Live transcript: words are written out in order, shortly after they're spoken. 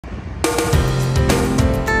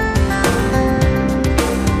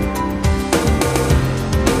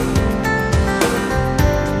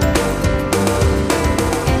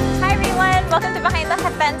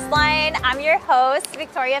Defense Line. I'm your host,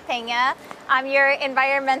 Victoria Pena. I'm your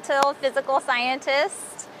environmental physical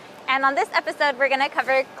scientist. And on this episode, we're going to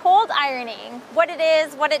cover cold ironing, what it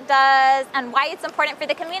is, what it does, and why it's important for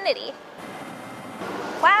the community.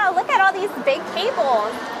 Wow, look at all these big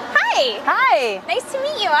cables. Hi. Hi. Nice to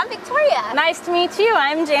meet you. I'm Victoria. Nice to meet you.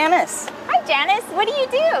 I'm Janice. Hi, Janice. What do you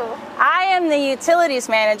do? I am the utilities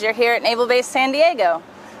manager here at Naval Base San Diego.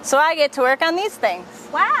 So I get to work on these things.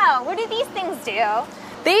 Wow, what do these things do?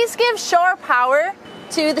 These give shore power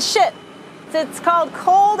to the ship. It's called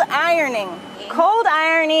cold ironing. Cold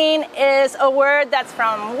ironing is a word that's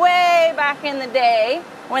from way back in the day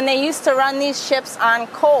when they used to run these ships on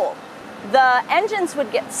coal. The engines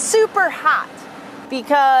would get super hot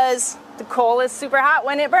because the coal is super hot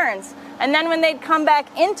when it burns. And then when they'd come back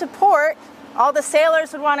into port, all the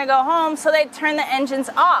sailors would want to go home, so they'd turn the engines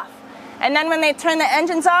off. And then when they turn the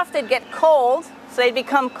engines off, they'd get cold, so they'd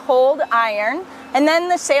become cold iron, and then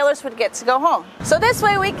the sailors would get to go home. So this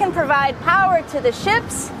way we can provide power to the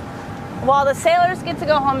ships while the sailors get to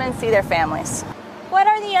go home and see their families. What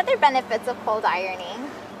are the other benefits of cold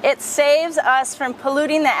ironing? It saves us from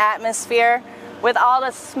polluting the atmosphere with all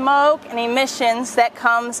the smoke and emissions that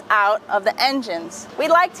comes out of the engines. We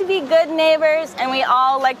like to be good neighbors, and we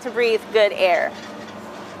all like to breathe good air.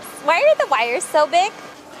 Why are the wires so big?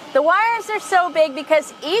 The wires are so big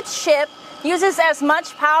because each ship uses as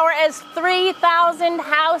much power as 3,000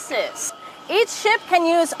 houses. Each ship can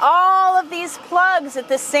use all of these plugs at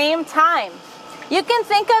the same time. You can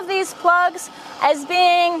think of these plugs as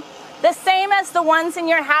being the same as the ones in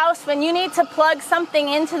your house when you need to plug something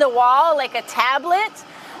into the wall, like a tablet,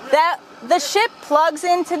 that the ship plugs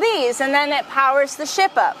into these and then it powers the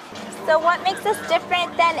ship up. So what makes us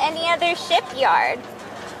different than any other shipyard?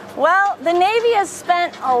 Well, the Navy has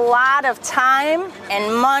spent a lot of time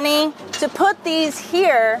and money to put these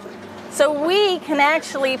here so we can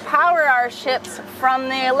actually power our ships from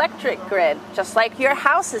the electric grid, just like your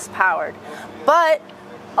house is powered. But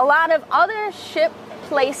a lot of other ship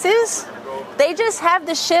places, they just have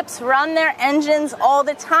the ships run their engines all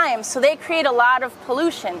the time, so they create a lot of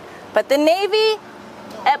pollution. But the Navy,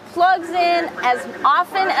 it plugs in as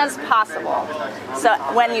often as possible. So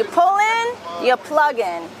when you pull in, you plug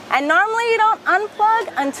in. And normally you don't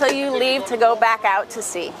unplug until you leave to go back out to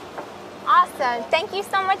sea. Awesome. Thank you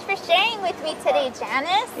so much for sharing with me today,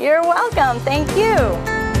 Janice. You're welcome. Thank you.